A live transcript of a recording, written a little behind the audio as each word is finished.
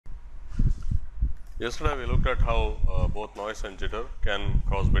Yesterday we looked at how both noise and jitter can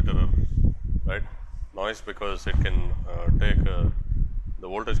cause bit error, right? Noise because it can take the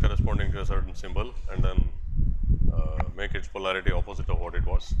voltage corresponding to a certain symbol and then make its polarity opposite of what it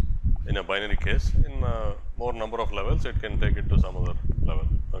was. In a binary case, in more number of levels, it can take it to some other level.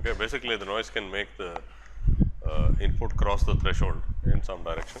 Okay, basically the noise can make the input cross the threshold in some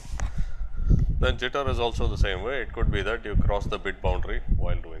direction. Then jitter is also the same way. It could be that you cross the bit boundary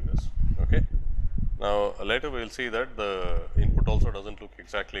while doing this. Okay. Now, later we will see that the input also does not look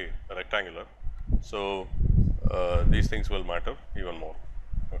exactly rectangular. So, these things will matter even more.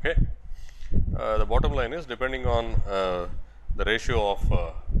 Okay. The bottom line is depending on the ratio of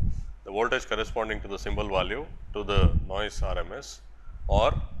the voltage corresponding to the symbol value to the noise RMS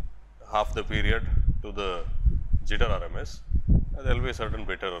or half the period to the jitter RMS, there will be a certain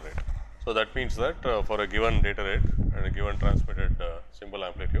bit error rate. So, that means that for a given data rate and a given transmitted symbol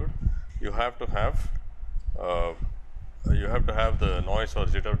amplitude, you have to have the noise or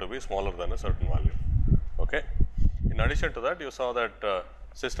jitter to be smaller than a certain value. Okay. In addition to that, you saw that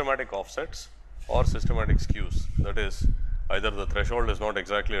systematic offsets or systematic skews, that is either the threshold is not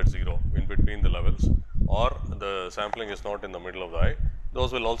exactly at 0 in between the levels or the sampling is not in the middle of the eye,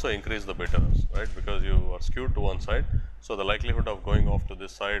 those will also increase the bit errors, right, because you are skewed to one side. So, the likelihood of going off to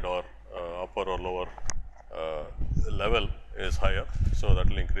this side or upper or lower level is higher. So, that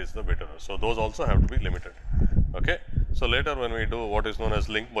will increase the bit error. So, those also have to be limited. Okay. So, later when we do what is known as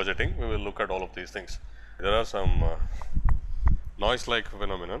link budgeting, we will look at all of these things. There are some noise like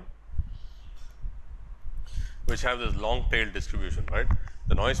phenomenon which have this long tail distribution, right.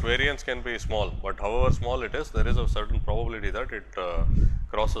 The noise variance can be small, but however small it is, there is a certain probability that it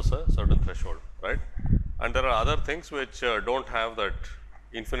crosses a certain threshold, right. And there are other things which do not have that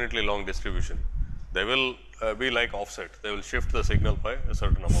infinitely long distribution. They will be like offset, they will shift the signal by a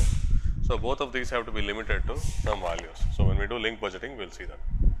certain amount. So, both of these have to be limited to some values. So, when we do link budgeting, we will see that.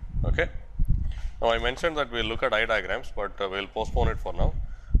 Okay. Now, I mentioned that we will look at eye diagrams, but we will postpone it for now.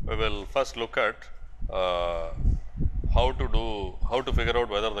 We will first look at how to figure out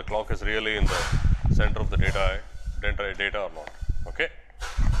whether the clock is really in the center of the data or not. Okay.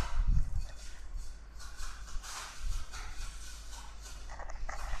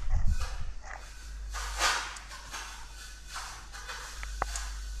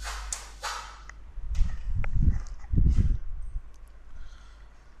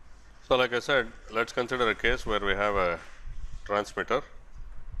 So, like I said, let us consider a case where we have a transmitter,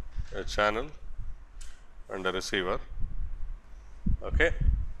 a channel and a receiver. Okay.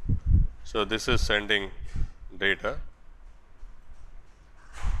 So, this is sending data,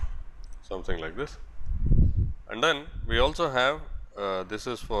 something like this, and then we also have this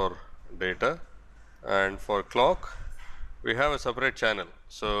is for data, and for clock we have a separate channel.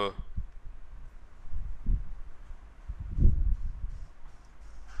 So,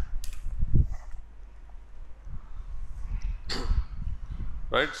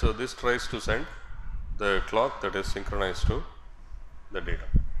 right. So, this tries to send the clock that is synchronized to the data.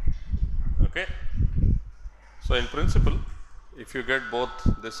 Okay. So, in principle, if you get both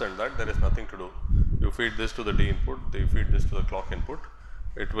this and that, there is nothing to do. You feed this to the D input, you feed this to the clock input,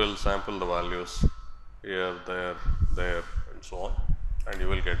 it will sample the values here, there, and so on, and you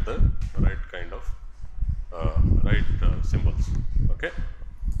will get the right kind of symbols. Okay.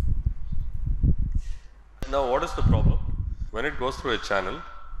 Now, what is the problem? When it goes through a channel,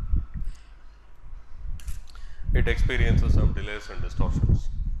 it experiences some delays and distortions,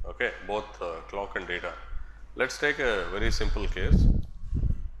 okay, both clock and data. Let us take a very simple case.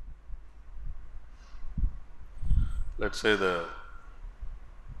 Let us say the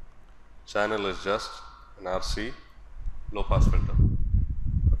channel is just an RC low pass filter.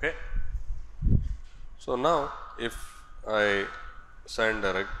 Okay. So, now if I send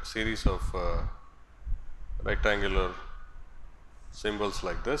a series of rectangular symbols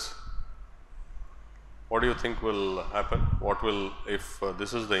like this, what do you think will happen? What will, if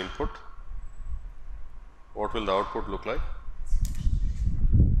this is the input, what will the output look like?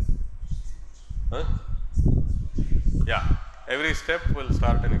 Huh? Yeah, every step will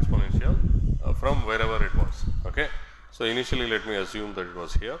start an exponential from wherever it was. Okay. So, initially let me assume that it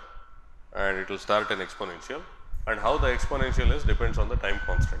was here and it will start an exponential, and how the exponential is depends on the time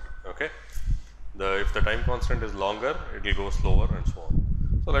constant. Okay. If the time constant is longer, it will go slower and so on.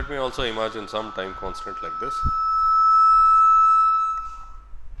 So, let me also imagine some time constant like this.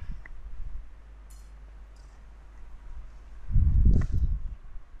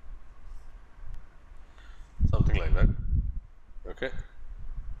 Something like that. Okay.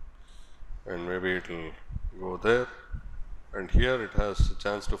 And maybe it will go there, and here it has a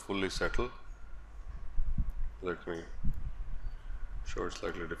chance to fully settle let me show it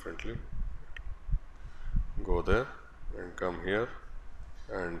slightly differently. Go there and come here,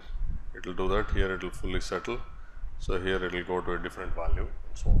 and it will do that. Here it will fully settle. So, here it will go to a different value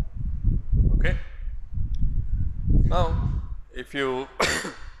and so on. Okay. Now, if you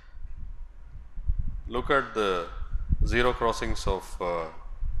look at the zero crossings of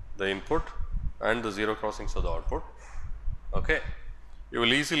the input and the zero crossings of the output, okay, you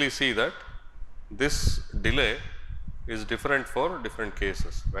will easily see that this delay is different for different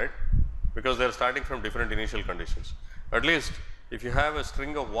cases, right, because they are starting from different initial conditions. At least if you have a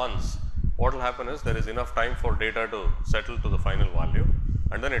string of ones, what will happen is there is enough time for data to settle to the final value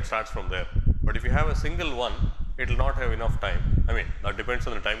and then it starts from there. But if you have a single one, it will not have enough time. I mean, that depends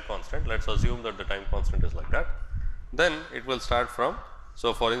on the time constant. Let us assume that the time constant is like that. Then it will start from,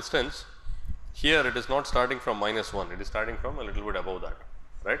 so for instance, here it is not starting from -1, it is starting from a little bit above that,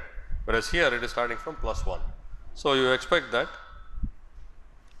 right, whereas here it is starting from +1. So, you expect that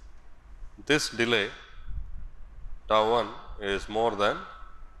this delay tau 1 is more than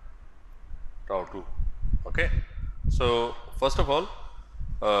tau 2. Okay. So, first of all,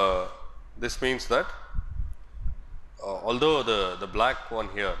 this means that although the black one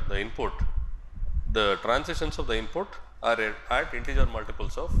here, the input, the transitions of the input are at integer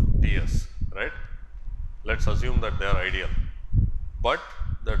multiples of Ts, right. Let us assume that they are ideal, but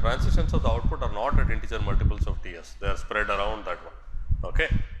the transitions of the output are not at integer multiples of Ts, they are spread around that one. Okay.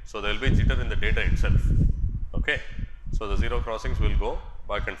 So, there will be jitter in the data itself. Okay. So, the zero crossings will go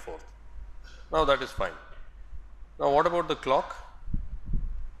back and forth. Now, that is fine. Now, what about the clock?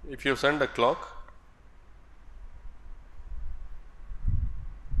 If you send a clock,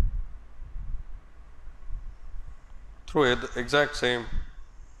 through the exact same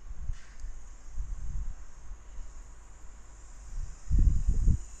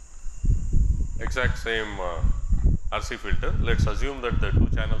RC filter, let us assume that the two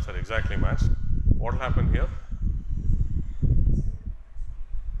channels are exactly matched. What will happen here?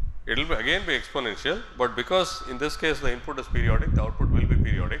 It will again be exponential, but because in this case the input is periodic, the output will be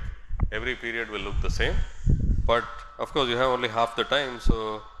periodic. Every period will look the same, but of course you have only half the time,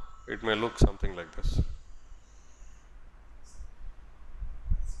 so it may look something like this.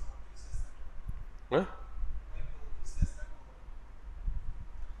 Huh?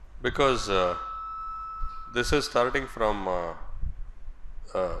 Because this is starting from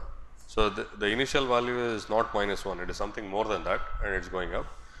so the initial value is not -1, it is something more than that and it is going up,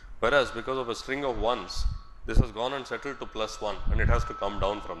 whereas because of a string of ones, this has gone and settled to +1 and it has to come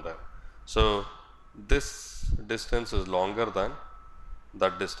down from there. So, this distance is longer than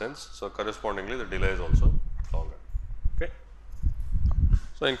that distance, so correspondingly the delay is also longer. Okay.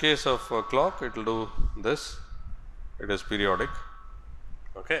 So, in case of clock, it will do this, it is periodic.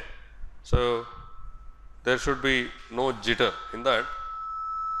 Okay. So, there should be no jitter in that.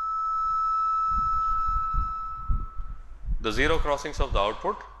 The zero crossings of the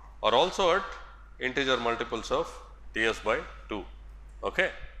output are also at integer multiples of Ts by 2.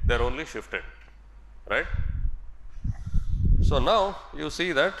 Okay. They are only shifted, right. So, now you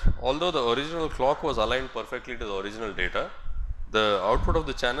see that although the original clock was aligned perfectly to the original data, the output of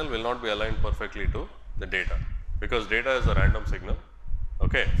the channel will not be aligned perfectly to the data, because data is a random signal.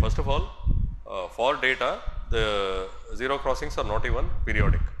 Okay. First of all, for data, the zero crossings are not even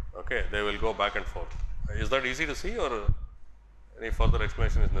periodic. Okay. They will go back and forth. Is that easy to see, or any further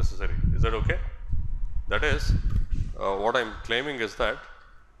explanation is necessary? Is that okay? That is, what I am claiming is that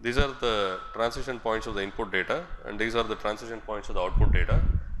these are the transition points of the input data and these are the transition points of the output data.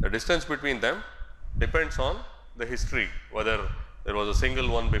 The distance between them depends on the history, whether there was a single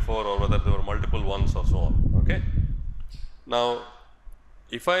one before or whether there were multiple ones or so on. Okay. Now,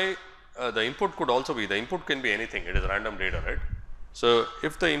 if the input could also be, the input can be anything, it is random data, right. So,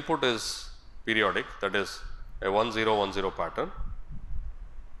 if the input is periodic, that is a 1 0 1 0 pattern,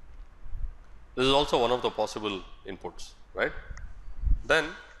 this is also one of the possible inputs, right.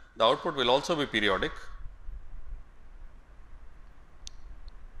 Then the output will also be periodic.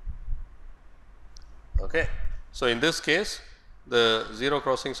 Okay. So, in this case, the zero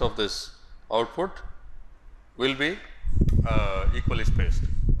crossings of this output will be equally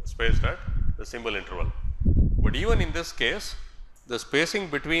spaced at the symbol interval. But even in this case, the spacing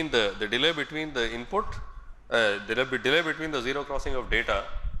between the delay between the input, delay between the zero crossing of data,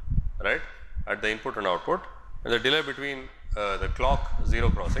 right, at the input and output, and the delay between the clock zero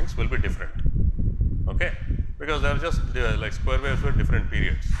crossings will be different. Okay. Because they are just like square waves with different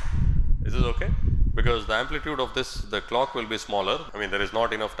periods. Is this okay? Because the amplitude of this, the clock will be smaller. I mean, there is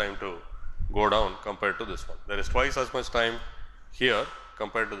not enough time to go down compared to this one. There is twice as much time here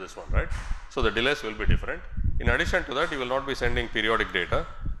compared to this one, right. So, the delays will be different. In addition to that, you will not be sending periodic data.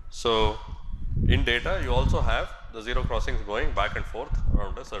 So, in data you also have the zero crossings going back and forth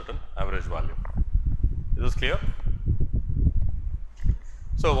around a certain average value. Is this clear?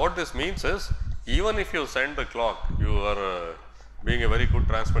 So, what this means is, even if you send the clock, you are being a very good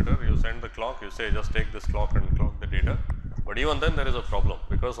transmitter, you send the clock, you say just take this clock and clock the data, but even then there is a problem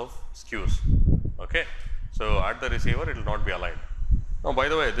because of skews. Okay. So, at the receiver it will not be aligned. Now, by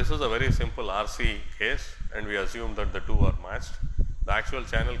the way, this is a very simple RC case and we assume that the two are matched. The actual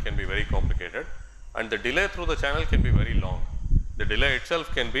channel can be very complicated and the delay through the channel can be very long. The delay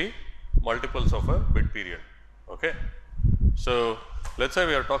itself can be multiples of a bit period. Okay. So, let us say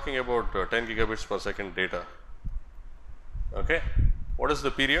we are talking about 10 gigabits per second data. Okay. What is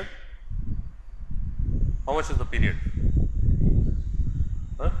the period? How much is the period?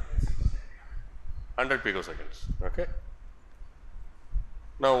 100 picoseconds. Okay.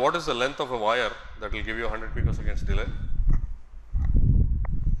 Now, what is the length of a wire that will give you 100 picoseconds delay?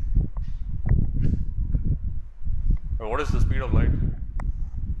 Now, what is the speed of light?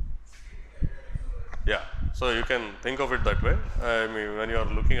 Yeah. So, you can think of it that way. I mean, when you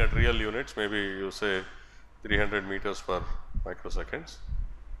are looking at real units, maybe you say 300 meters per microseconds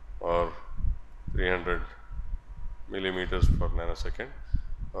or 300 millimeters per nanosecond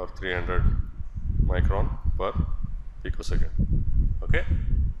or 300 micron per picosecond. Okay.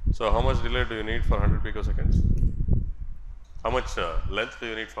 So, how much delay do you need for 100 picoseconds? How much length do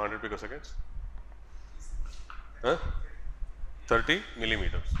you need for 100 picoseconds? 30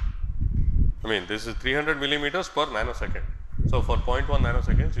 millimeters. I mean, this is 300 millimeters per nanosecond. So, for 0.1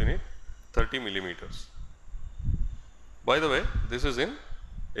 nanoseconds you need 30 millimeters. By the way, this is in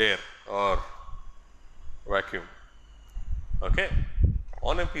air or vacuum. Okay.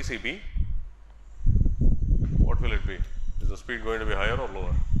 On a PCB, what will it be? Is the speed going to be higher or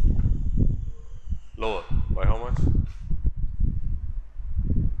lower? Lower. By how much?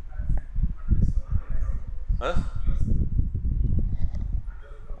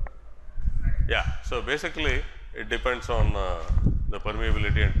 Yeah. So, basically it depends on the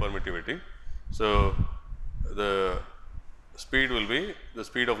permeability and permittivity. So, the speed will be the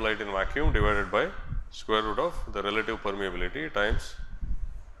speed of light in vacuum divided by square root of the relative permeability times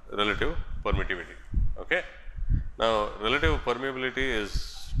relative permittivity. Okay. Now, relative permeability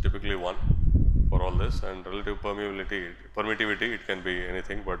is typically 1 for all this and relative permittivity it can be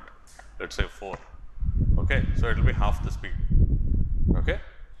anything but let us say 4. Okay. So, it will be half the speed. Okay.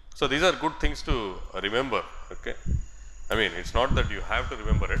 So, these are good things to remember. Okay. I mean, it is not that you have to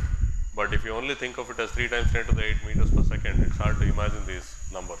remember it, but if you only think of it as 3 times 10 to the 8 meters per second, it is hard to imagine these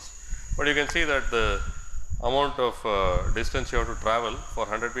numbers. But you can see that the amount of distance you have to travel for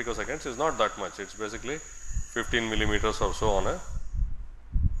 100 picoseconds is not that much. It is basically 15 millimeters or so on a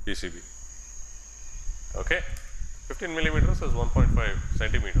PCB. Okay. 15 millimeters is 1.5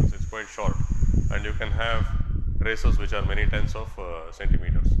 centimeters, it is quite short and you can have traces which are many tens of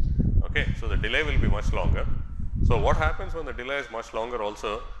centimeters. Okay. So, the delay will be much longer. So, what happens when the delay is much longer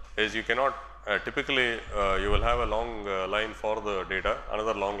also is you cannot typically you will have a long line for the data,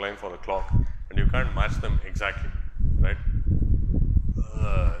 another long line for the clock and you can't match them exactly, right.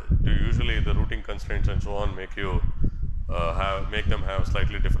 Usually the routing constraints and so on make you make them have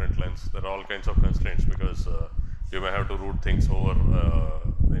slightly different lengths. There are all kinds of constraints because you may have to route things over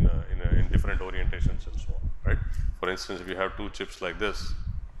in different orientations and so on, right. For instance, if you have 2 chips like this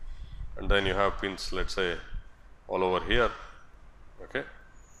and then you have pins let us say all over here, okay,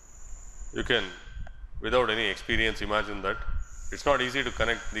 you can without any experience imagine that it is not easy to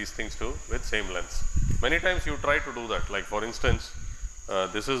connect these things to with same lengths. Many times you try to do that, like for instance,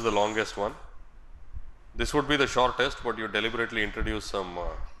 this is the longest one, this would be the shortest, but you deliberately introduce some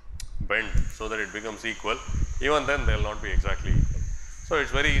bend so that it becomes equal, even then they will not be exactly equal. So, it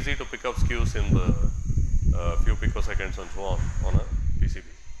is very easy to pick up skews in the few picoseconds and so on a PCB.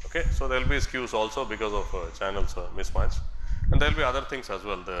 Okay. So, there will be skews also because of channels mismatch and there will be other things as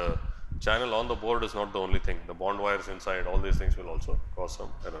well. The channel on the board is not the only thing, the bond wires inside, all these things will also cause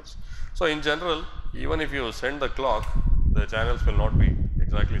some errors. So, in general, even if you send the clock, the channels will not be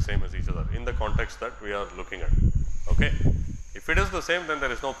exactly same as each other in the context that we are looking at. Okay. If it is the same, then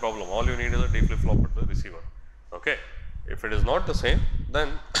there is no problem, all you need is a D flip flop at the receiver. Okay. If it is not the same,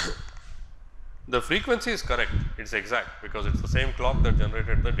 then the frequency is correct, it is exact because it is the same clock that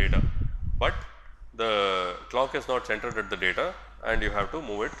generated the data, but the clock is not centered at the data and you have to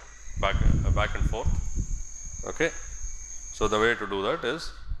move it back and forth. Okay. So, the way to do that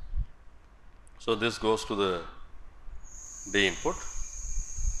is, so this goes to the D input.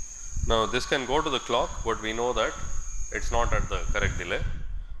 Now, this can go to the clock, but we know that it is not at the correct delay.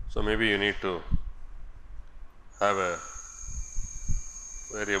 So, maybe you need to have a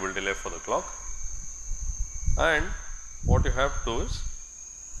variable delay for the clock, and what you have to do is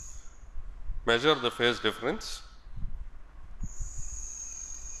measure the phase difference.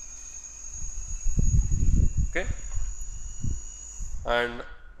 Okay, and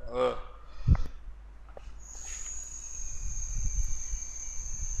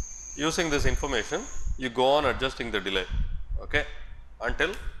using this information, you go on adjusting the delay, okay,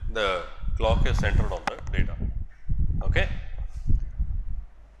 until the clock is centered on the data. Okay.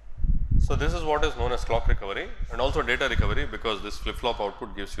 So, this is what is known as clock recovery and also data recovery, because this flip flop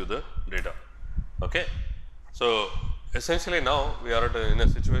output gives you the data. Okay. So, essentially now we are in a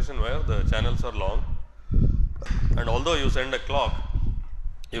situation where the channels are long, and although you send a clock,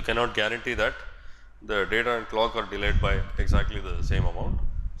 you cannot guarantee that the data and clock are delayed by exactly the same amount.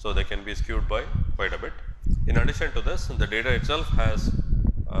 So, they can be skewed by quite a bit. In addition to this, the data itself has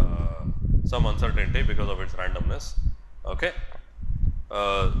some uncertainty because of its randomness. Okay.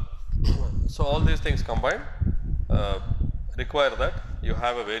 So, all these things combined require that you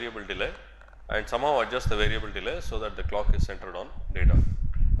have a variable delay and somehow adjust the variable delay so that the clock is centered on data.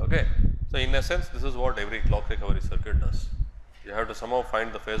 Okay. So, in a sense, this is what every clock recovery circuit does. You have to somehow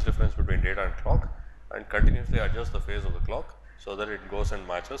find the phase difference between data and clock and continuously adjust the phase of the clock so that it goes and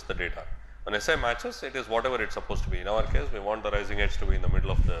matches the data. When I say matches, it is whatever it is supposed to be. In our case, we want the rising edge to be in the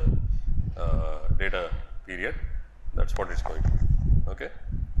middle of the data period. That is what it is going to be. Okay.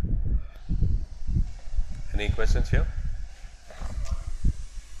 Any questions here?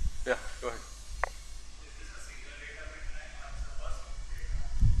 Yeah, go ahead.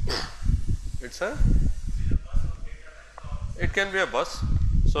 It's a? It can be a bus.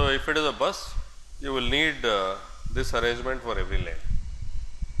 So, if it is a bus, you will need this arrangement for every lane.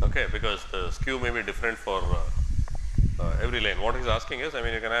 Okay, because the skew may be different for every lane. What he is asking is, I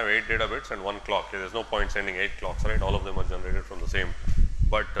mean, you can have 8 data bits and 1 clock. There is no point sending 8 clocks, right? All of them are generated from the same.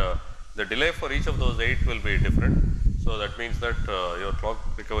 But the delay for each of those 8 will be different. So, that means that your clock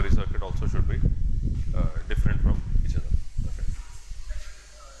recovery circuit also should be different from each other. Okay.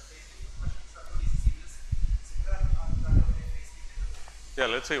 Yeah,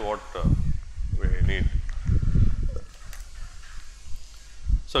 let us see what we need.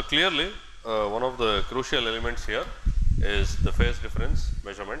 So, clearly one of the crucial elements here is the phase difference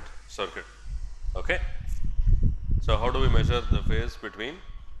measurement circuit. Okay. So, how do we measure the phase between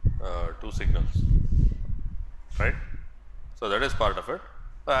two signals, right? So, that is part of it.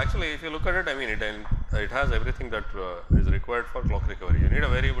 Actually, if you look at it, I mean it has everything that is required for clock recovery. You need a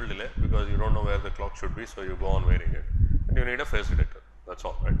variable delay because you do not know where the clock should be, so you go on varying it, and you need a phase detector, that is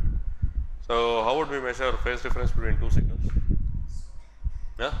all, right. So, how would we measure phase difference between two signals?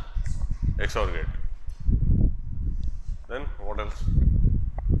 Yeah, XOR gate. Then what else?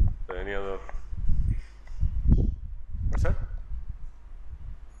 So, any other? What's that?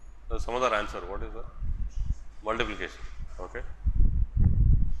 There's some other answer. What is that? Multiplication. Okay.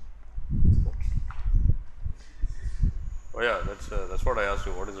 Oh yeah, that's what I asked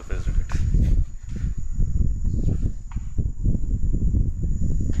you. What is the phase detector?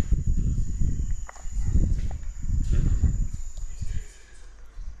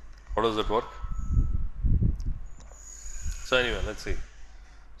 How does that work? So, anyway, let us see.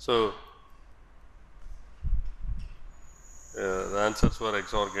 So, the answers were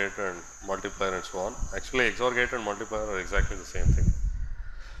XOR gate and multiplier and so on. Actually, XOR gate and multiplier are exactly the same thing.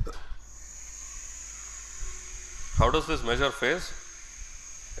 How does this measure phase?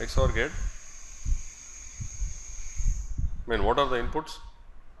 XOR gate? I mean, what are the inputs?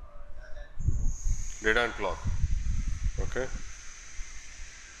 Data and clock. Okay.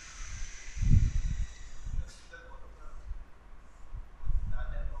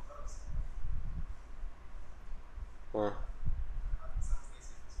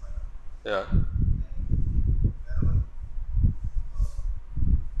 Yeah.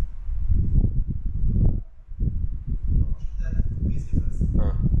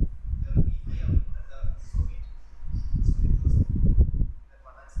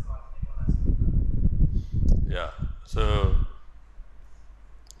 Yeah. So,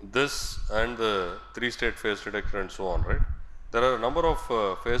 this and the 3-state phase detector and so on, right. There are a number of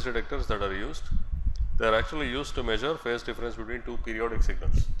phase detectors that are used. They are actually used to measure phase difference between two periodic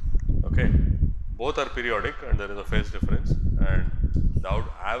signals. Okay. Both are periodic and there is a phase difference, and the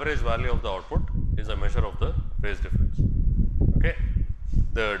average value of the output is a measure of the phase difference. Okay.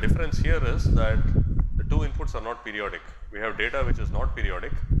 The difference here is that the two inputs are not periodic. We have data which is not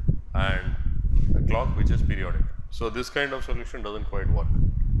periodic and a clock which is periodic. So, this kind of solution does not quite work.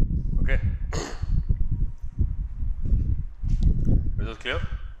 Okay. Is this clear?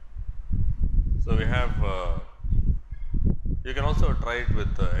 So, we have You can also try it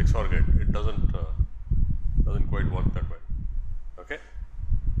with XOR gate. It doesn't quite work that way. Okay.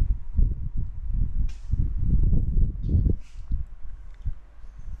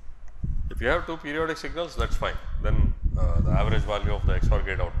 If you have two periodic signals, that's fine. Then the average value of the XOR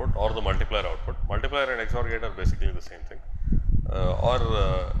gate output or the multiplier output. Multiplier and XOR gate are basically the same thing,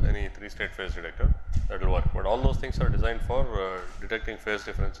 or any three-state phase detector, that will work. But all those things are designed for detecting phase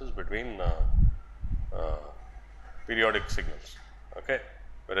differences between periodic signals. Okay.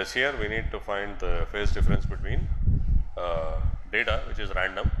 Whereas here we need to find the phase difference between data which is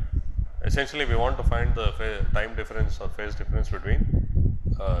random. Essentially, we want to find the time difference or phase difference between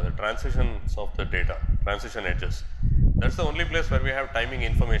the transitions of the data, transition edges. That's the only place where we have timing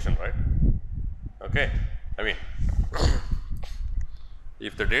information, right? Okay. I mean,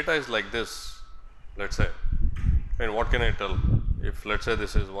 if the data is like this, let's say, and what can I tell? If let's say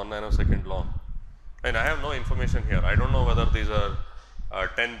this is 1 nanosecond long, and I have no information here. I don't know whether these are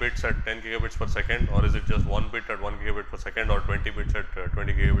 10 bits at 10 gigabits per second, or is it just 1 bit at 1 gigabit per second, or 20 bits at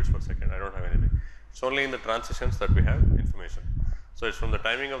 20 gigabits per second. I don't have anything. It's only in the transitions that we have information. So, it's from the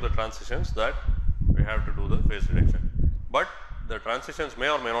timing of the transitions that we have to do the phase detection. But the transitions may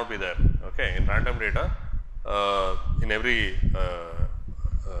or may not be there. Okay. In random data, in every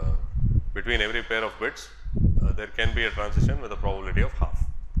between every pair of bits, there can be a transition with a probability of half.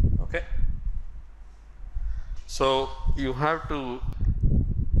 Okay. So, you have to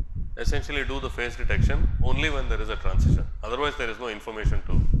essentially do the phase detection only when there is a transition, otherwise there is no information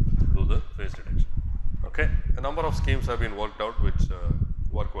to do the phase detection. Okay. A number of schemes have been worked out which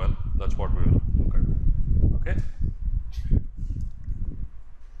work well, that is what we will look at. Okay.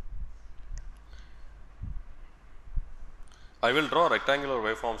 I will draw rectangular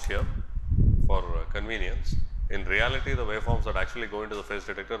waveforms here for convenience. In reality, the waveforms that actually go into the phase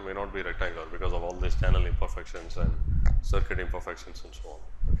detector may not be rectangular because of all these channel imperfections and circuit imperfections and so on.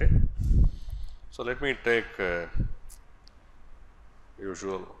 Okay. So, let me take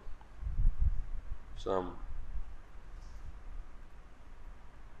usual some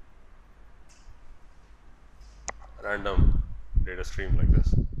random data stream like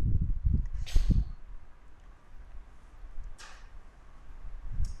this.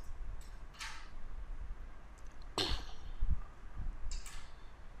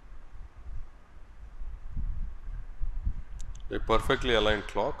 A perfectly aligned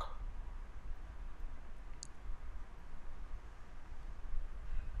clock,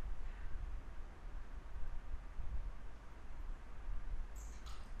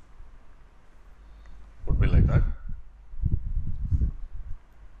 would be like that,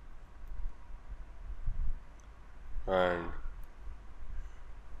 and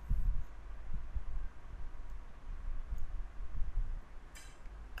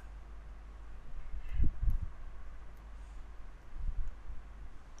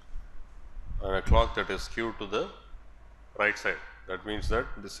a clock that is skewed to the right side. That means that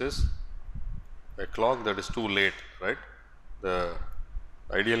this is a clock that is too late, right?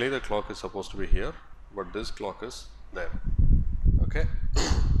 Ideally the clock is supposed to be here, but this clock is there. Okay.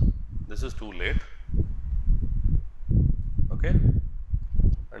 This is too late. Okay.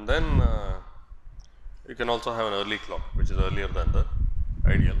 And then you can also have an early clock which is earlier than the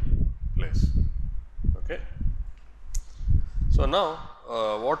ideal place. Okay. So, now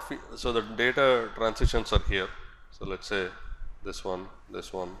so the data transitions are here. So, let us say this one,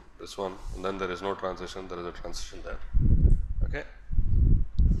 this one, this one, and then there is no transition, there is a transition there. Okay.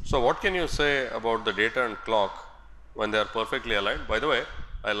 So, what can you say about the data and clock when they are perfectly aligned? By the way,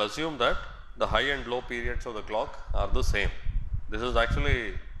 I will assume that the high and low periods of the clock are the same. This is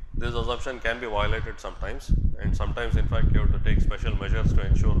actually, this assumption can be violated sometimes, and sometimes in fact you have to take special measures to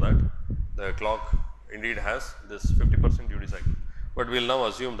ensure that the clock indeed has this 50% duty cycle, but we will now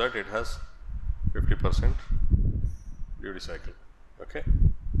assume that it has 50% duty cycle. Okay.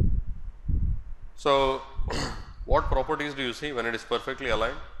 So, what properties do you see when it is perfectly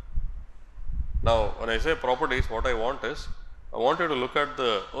aligned? Now, when I say properties, what I want is, I want you to look at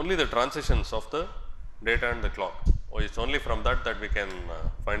only the transitions of the data and the clock. It is only from that we can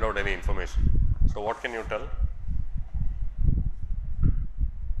find out any information. So, what can you tell?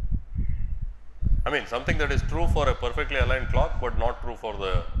 I mean, something that is true for a perfectly aligned clock, but not true for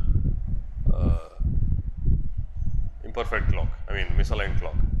the imperfect clock, I mean misaligned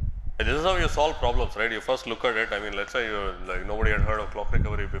clock. And this is how you solve problems, right? You first look at it, I mean, let us say nobody had heard of clock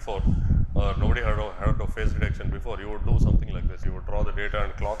recovery before, or nobody heard of phase detection before. You would do something like this. You would draw the data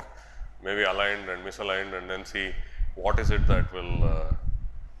and clock, maybe aligned and misaligned, and then see what is it that will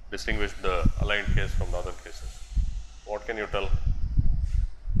distinguish the aligned case from the other cases. What can you tell?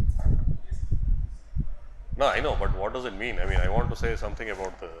 No, I know, but what does it mean? I mean, I want to say something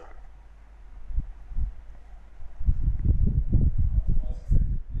about the.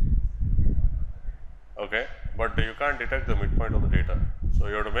 Okay, but you can't detect the midpoint of the data. So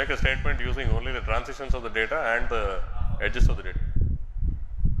you have to make a statement using only the transitions of the data and the edges of the data.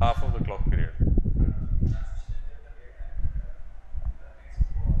 Half of the clock period.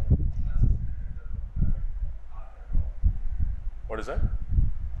 What is that?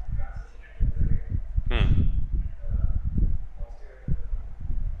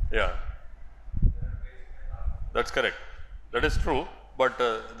 Yeah, that's correct. That is true. But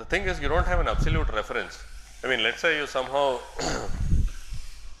the thing is, you don't have an absolute reference. I mean, let's say you somehow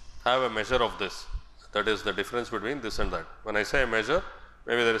have a measure of this. That is the difference between this and that. When I say a measure,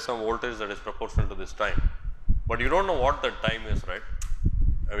 maybe there is some voltage that is proportional to this time. But you don't know what that time is, right?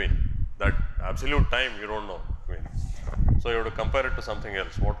 I mean, that absolute time you don't know. I mean, so you have to compare it to something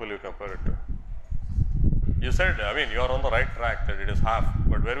else. What will you compare it to? You said, I mean, you are on the right track that it is half,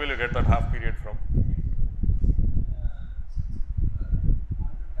 but where will you get that half period from?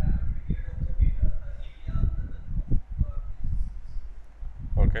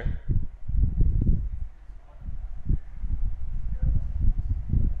 Okay.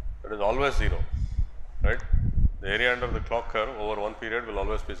 It is always 0, right? The area under the clock curve over one period will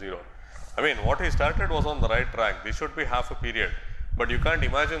always be 0. I mean, what he started was on the right track. This should be half a period, but you can't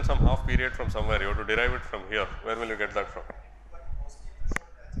imagine some half period from somewhere. You have to derive it from here. Where will you get that from?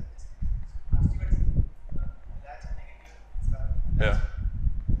 Yeah.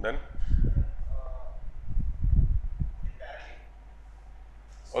 Then?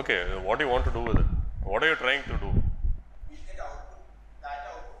 Okay. What do you want to do with it? What are you trying to do?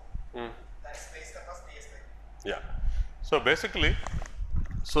 Yeah. So basically,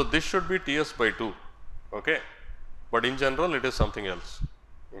 so this should be Ts by 2, okay, but in general it is something else,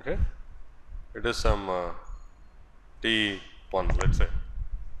 okay, it is some T1, let's say,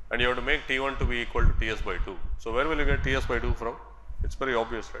 and you have to make T1 to be equal to Ts by 2. So where will you get Ts by 2 from? It's very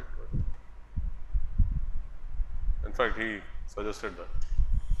obvious, right? In fact, he suggested that.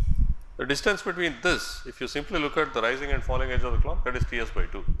 The distance between this, if you simply look at the rising and falling edge of the clock, that is Ts by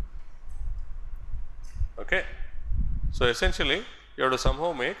 2. Okay. So essentially, you have to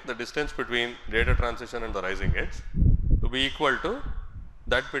somehow make the distance between data transition and the rising edge to be equal to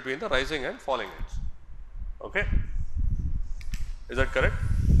that between the rising and falling edge. Okay. Is that correct?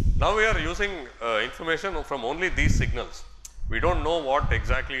 Now we are using information from only these signals. We don't know what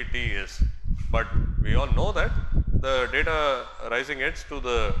exactly T is, but we all know that the data rising edge to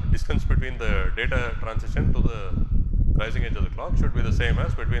the distance between the data transition to the rising edge of the clock should be the same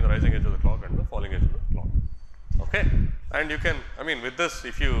as between the rising edge of the clock and the falling edge of the clock. Okay. And you can, I mean, with this,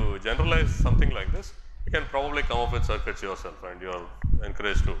 if you generalize something like this, you can probably come up with circuits yourself and you are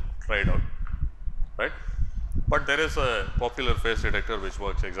encouraged to try it out, right? But there is a popular phase detector which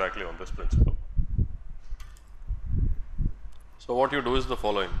works exactly on this principle. So what you do is the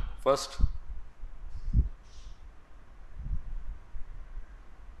following. First,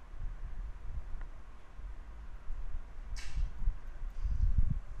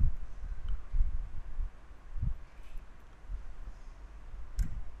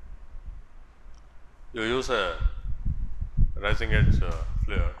 you use a rising edge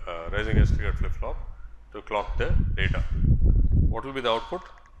triggered flip flop to clock the data. What will be the output?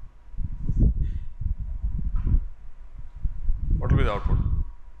 What will be the output?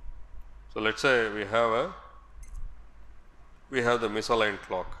 So let's say we have the misaligned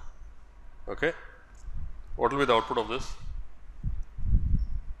clock. Okay. What will be the output of this?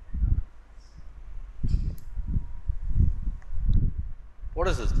 What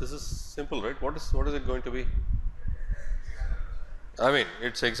is this? This is simple, right? What is it going to be? I mean,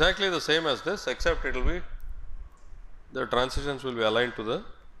 it's exactly the same as this, except it will be, the transitions will be aligned to the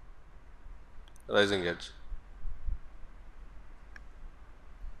rising edge.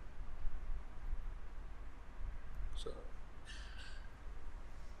 So,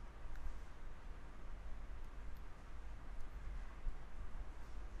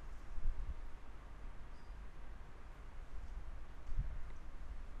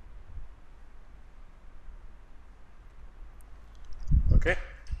 okay.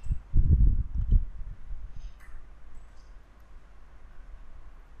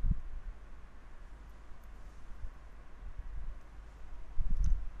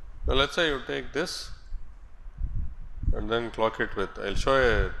 Now, let us say you take this and then clock it with, I will show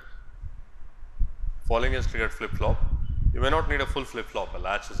a falling edge triggered flip flop. You may not need a full flip flop, a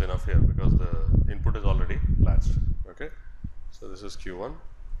latch is enough here because the input is already latched. Okay. So, this is Q1,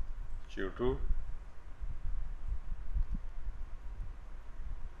 Q2,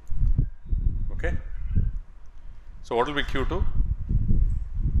 okay. So, what will be Q2?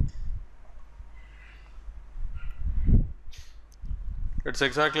 It is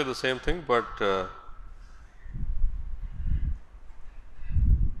exactly the same thing, but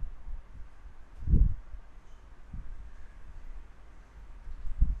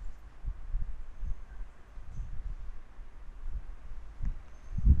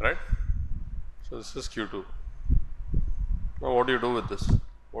right. So, this is Q2. Now, what do you do with this?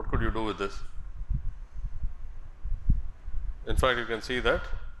 What could you do with this? In fact, you can see that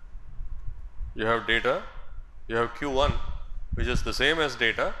you have data, you have Q1 which is the same as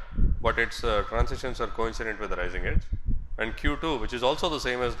data, but its transitions are coincident with the rising edge, and Q2 which is also the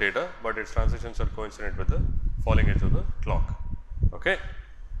same as data, but its transitions are coincident with the falling edge of the clock. Okay.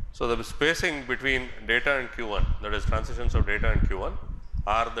 So, the spacing between data and Q1, that is transitions of data and Q1,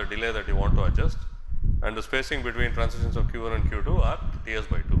 are the delay that you want to adjust, and the spacing between transitions of Q1 and Q2 are Ts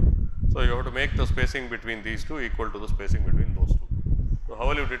by 2. So, you have to make the spacing between these two equal to the spacing between those two. So, how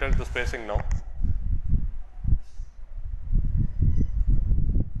will you detect the spacing now?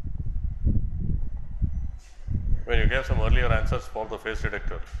 When you gave some earlier answers for the phase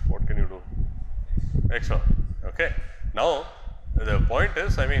detector, what can you do? XOR. Okay. Now, the point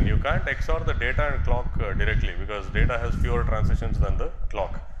is, I mean, you can't XOR the data and clock directly, because data has fewer transitions than the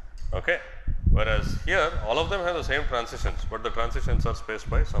clock. Okay. Whereas here, all of them have the same transitions, but the transitions are spaced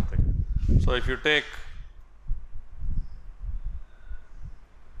by something. So, if you take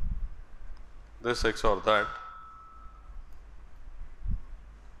this XOR that,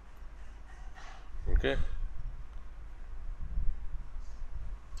 okay,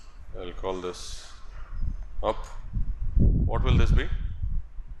 I will call this up. What will this be?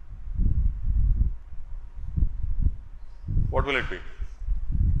 What will it be?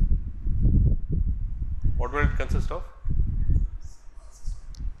 What will it consist of?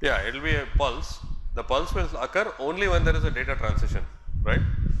 Yeah, it will be a pulse. The pulse will occur only when there is a data transition, right?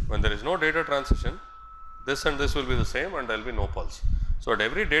 When there is no data transition, this and this will be the same and there will be no pulse. So, at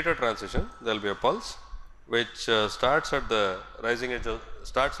every data transition, there will be a pulse which starts at the rising edge of,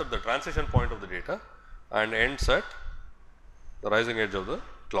 starts at the transition point of the data and ends at the rising edge of the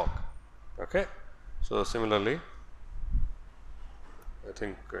clock. Okay. So, similarly, I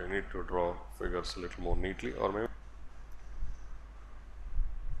think I need to draw figures a little more neatly, or maybe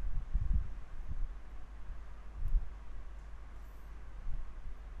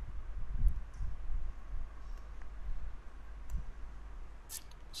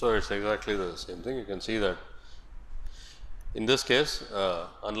so it's exactly the same thing. You can see that in this case,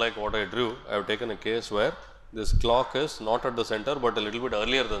 unlike what I drew, I have taken a case where this clock is not at the center, but a little bit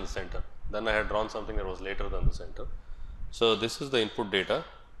earlier than the center. Then I had drawn something that was later than the center. So, this is the input data,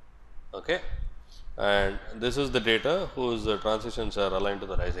 okay, and this is the data whose transitions are aligned to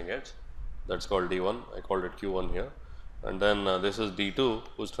the rising edge, that is called D1, I called it Q1 here, and then this is D2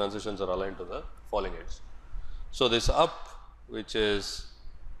 whose transitions are aligned to the falling edge. So, this up, which is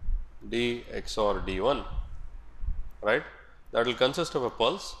D XOR D1, right, that will consist of a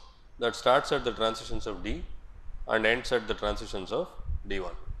pulse that starts at the transitions of D and ends at the transitions of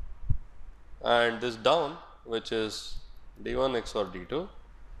D1, and this down, which is D1 XOR D2,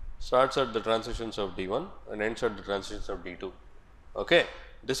 starts at the transitions of D1 and ends at the transitions of D2. Okay.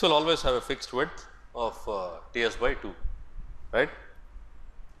 This will always have a fixed width of Ts by 2, right.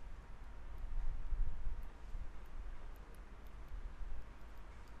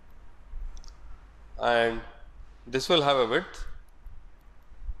 And this will have a width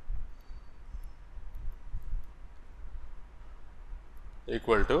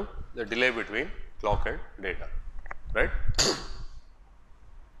equal to the delay between clock and data, right.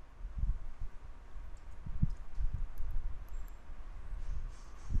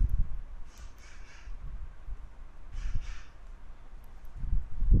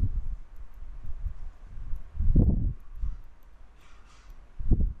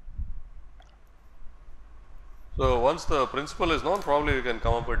 So, once the principle is known, probably you can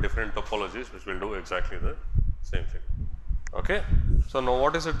come up with different topologies which will do exactly the same thing. Okay. So, now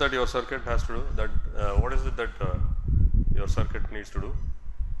what is it that your circuit has to do, that what is it that your circuit needs to do?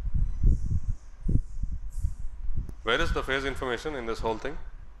 Where is the phase information in this whole thing?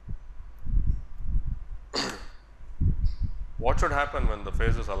 What should happen when the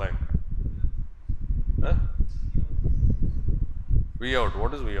phase is aligned? Huh? V out,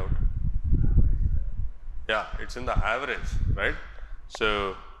 what is V out? Yeah, it is in the average, right.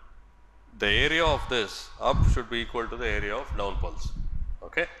 So, the area of this up should be equal to the area of down pulse.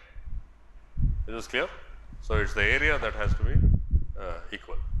 Okay. Is this clear? So, it is the area that has to be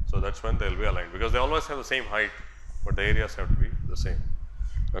equal. So, that is when they will be aligned, because they always have the same height, but the areas have to be the same.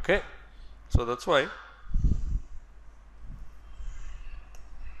 Okay. So, that is why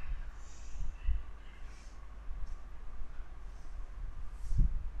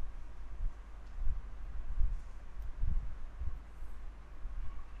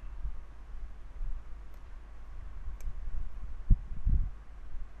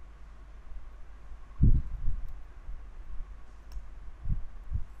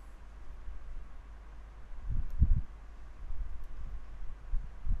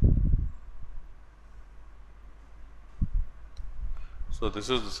So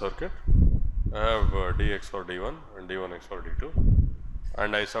this is the circuit. I have D XOR D1 and D1 XOR D2,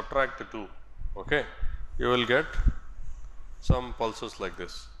 and I subtract the 2. Okay, you will get some pulses like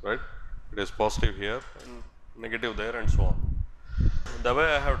this, right? It is positive here and negative there, and so on. The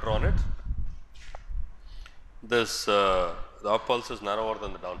way I have drawn it, this the up pulse is narrower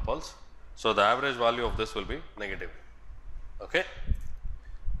than the down pulse, so the average value of this will be negative. Okay.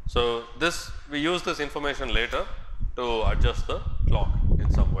 So this, we use this information later to adjust the clock in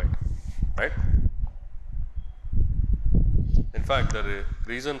some way, right? In fact, the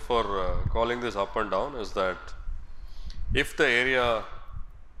reason for calling this up and down is that if the area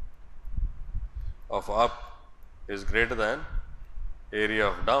of up is greater than area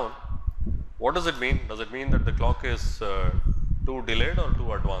of down, what does it mean? Does it mean that the clock is too delayed or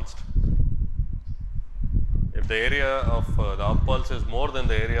too advanced? If the area of the up pulse is more than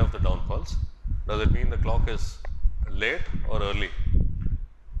the area of the down pulse, does it mean the clock is late or early?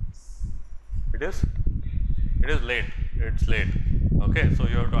 It is late. It's late. Okay, so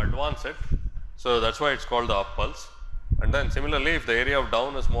you have to advance it. So that's why it's called the up pulse. And then similarly, if the area of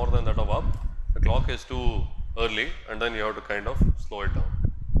down is more than that of up, the clock is too early, and then you have to kind of slow it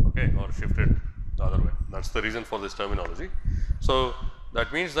down, okay, or shift it the other way. That's the reason for this terminology. So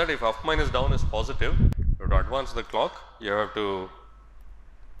that means that if up minus down is positive, you have to advance the clock, you have to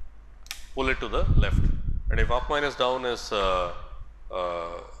pull it to the left, and if up minus down is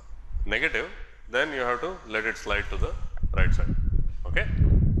negative, then you have to let it slide to the right side. Okay.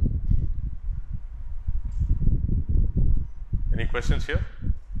 Any questions here?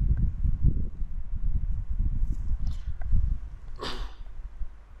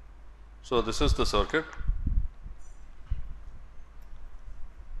 So this is the circuit.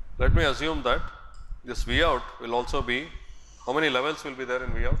 Let me assume that this V out will also be, how many levels will be there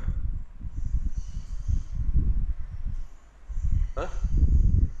in V out? Huh?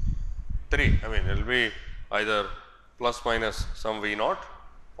 3. I mean, it will be either plus minus some V naught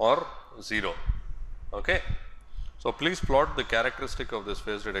or 0. Okay. So please plot the characteristic of this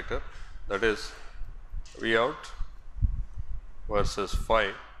phase detector, that is V out versus phi,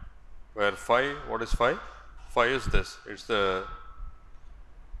 where phi, what is phi? Phi is this, it's the,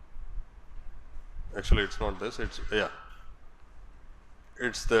 actually it's not this, it's, yeah,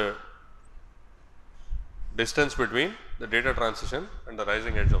 it's the distance between the data transition and the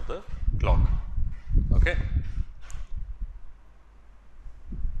rising edge of the clock. Okay.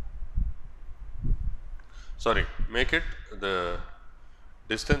 Sorry, make it the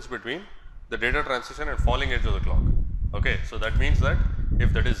distance between the data transition and falling edge of the clock. Okay, so that means that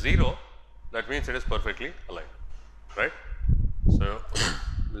if that is 0, that means it is perfectly aligned, right? So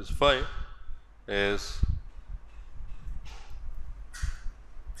this phi is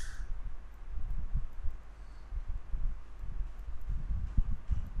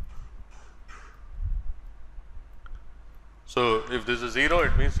so if this is 0,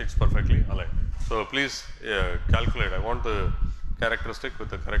 it means it's perfectly aligned. So please calculate. I want the characteristic with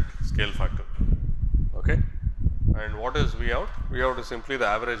the correct scale factor. Okay. And what is V out? V out is simply the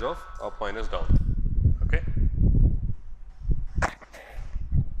average of up minus down. Okay.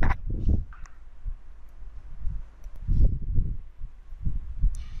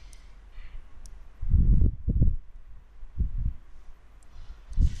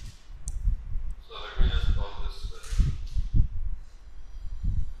 So let me just call this.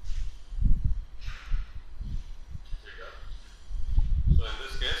 So in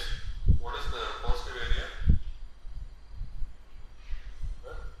this case, what is the positive area?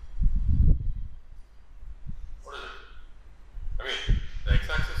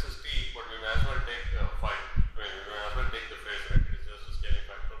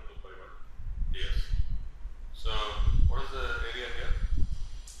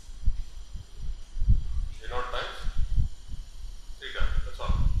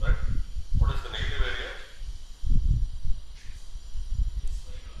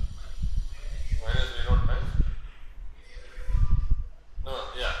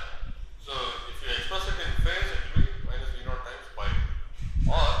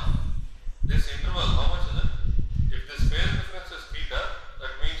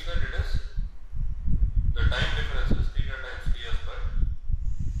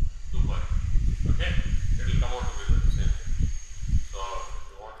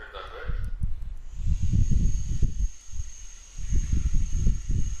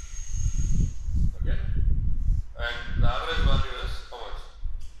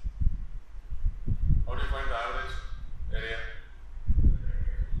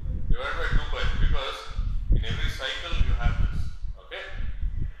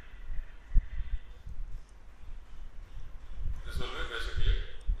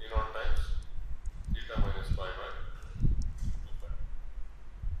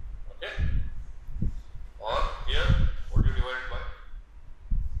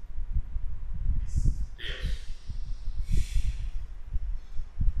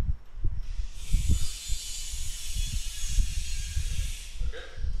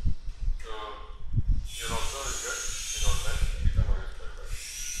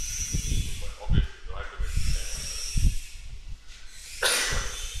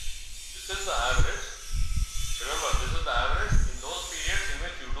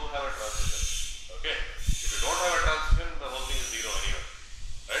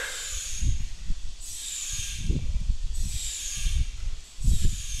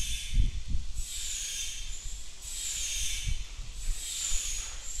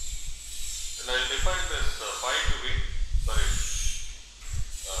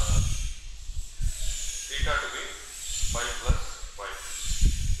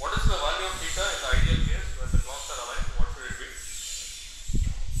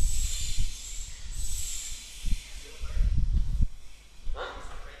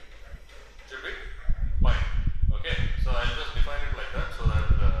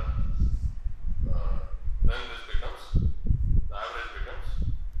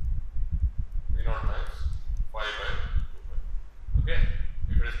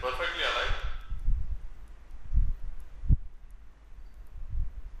 perfectly aligned,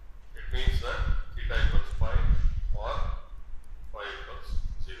 it means that theta equals phi or phi equals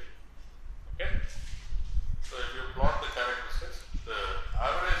 0. Okay. So if you plot the characteristics, the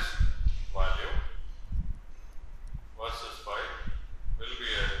average value versus phi will be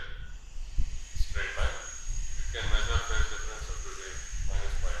a straight line. You can measure phase difference between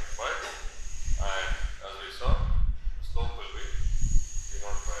minus pi and phi, and as we saw, the slope will be v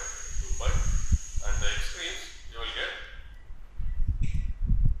naught by 2 pi, and the extremes you will get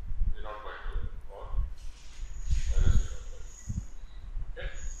v naught by 2 or minus v naught by 2. Okay.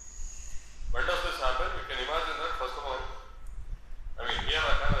 When does this happen? You can imagine that first of all, I mean here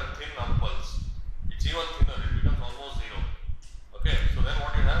I have a thin impulse. It's even thinner, it becomes almost 0. Okay, so then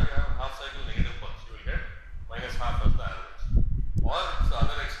what you have a half cycle negative pulse. You will get minus half as the average. Or it's the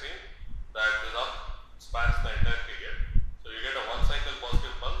other extreme that is up spans the entire period. So you get a 1 cycle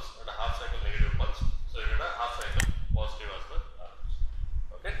positive pulse and a half cycle negative pulse. So you get a half cycle positive as the average.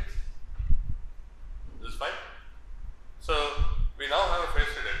 Okay? This is fine. So we now have a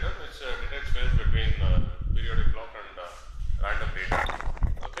phase detector which detects phase between periodic clock and random data.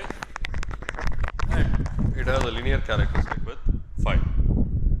 Okay? And it has a linear characteristic with phi.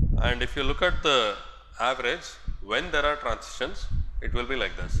 And if you look at the average, when there are transitions, it will be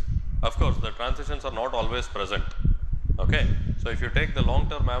like this. Of course, the transitions are not always present. Okay. So if you take the long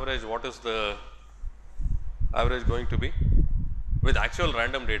term average, what is the average going to be? With actual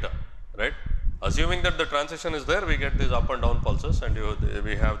random data, right? Assuming that the transition is there, we get these up and down pulses, and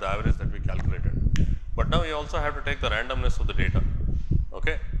we have the average that we calculated. But now you also have to take the randomness of the data.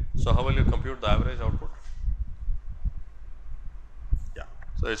 Okay. So how will you compute the average output? Yeah.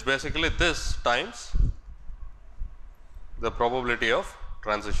 So it's basically this times the probability of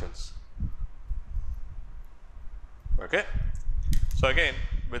transitions. Okay. So again,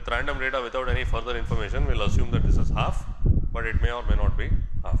 with random data without any further information, we'll assume that this is half, but it may or may not be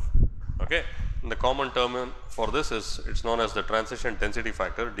half. Okay. And the common term for this is, it's known as the transition density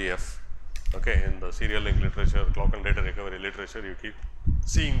factor, DF. Okay. In the serial link literature, clock and data recovery literature, you keep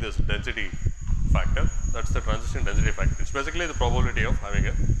seeing this density factor. That's the transition density factor. It's basically the probability of having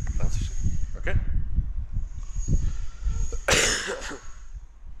a transition. Okay.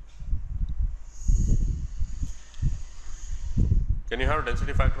 Can you have a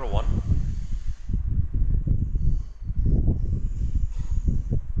density factor of 1?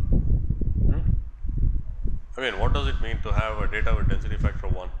 I mean, what does it mean to have a data with density factor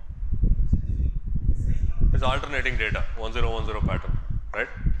of 1? It's alternating data, 1010 pattern, right?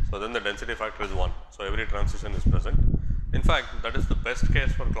 So then the density factor is 1. So every transition is present. In fact, that is the best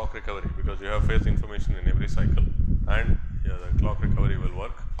case for clock recovery, because you have phase information in every cycle, and yeah, the clock recovery will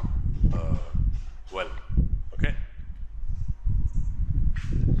work well. Okay.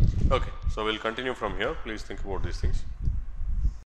 Okay. So we'll continue from here. Please think about these things.